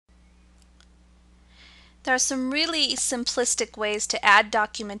There are some really simplistic ways to add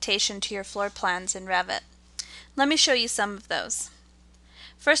documentation to your floor plans in Revit. Let me show you some of those.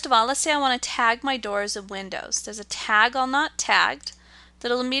 First of all, let's say I want to tag my doors and windows. There's a tag on not tagged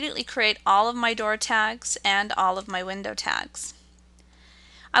that'll immediately create all of my door tags and all of my window tags.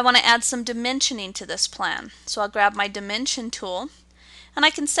 I want to add some dimensioning to this plan, so I'll grab my dimension tool and I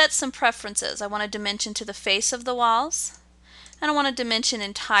can set some preferences. I want to dimension to the face of the walls and I want to dimension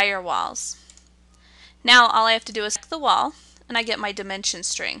entire walls. Now all I have to do is select the wall and I get my dimension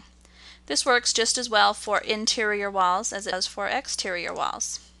string. This works just as well for interior walls as it does for exterior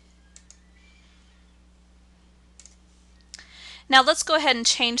walls. Now let's go ahead and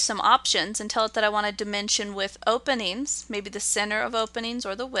change some options and tell it that I want to dimension with openings, maybe the center of openings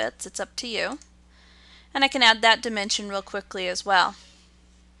or the widths, it's up to you. And I can add that dimension real quickly as well.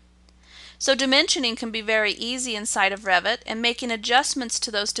 So dimensioning can be very easy inside of Revit, and making adjustments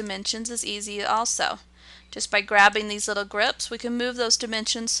to those dimensions is easy also. Just by grabbing these little grips, we can move those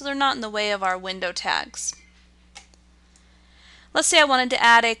dimensions so they're not in the way of our window tags. Let's say I wanted to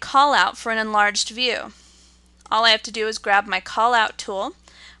add a callout for an enlarged view. All I have to do is grab my callout tool.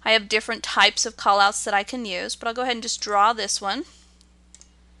 I have different types of callouts that I can use, but I'll go ahead and just draw this one.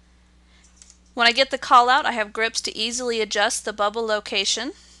 When I get the callout, I have grips to easily adjust the bubble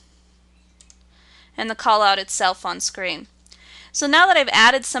location and the callout itself on screen. So now that I've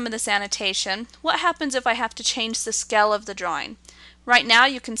added some of this annotation, what happens if I have to change the scale of the drawing? Right now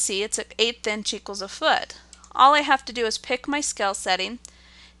you can see it's an 1/8 inch equals a foot. All I have to do is pick my scale setting,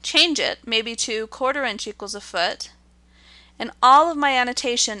 change it maybe to 1/4 inch equals a foot, and all of my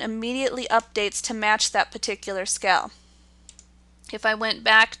annotation immediately updates to match that particular scale. If I went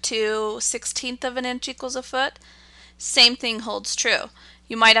back to 1/16 of an inch equals a foot, same thing holds true.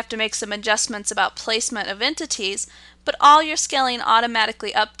 You might have to make some adjustments about placement of entities, but all your scaling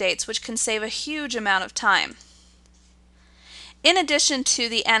automatically updates, which can save a huge amount of time. In addition to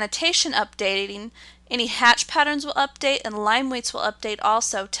the annotation updating, any hatch patterns will update and line weights will update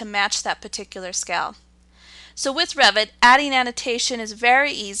also to match that particular scale. So with Revit, adding annotation is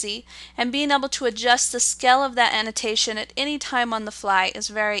very easy, and being able to adjust the scale of that annotation at any time on the fly is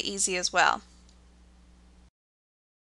very easy as well.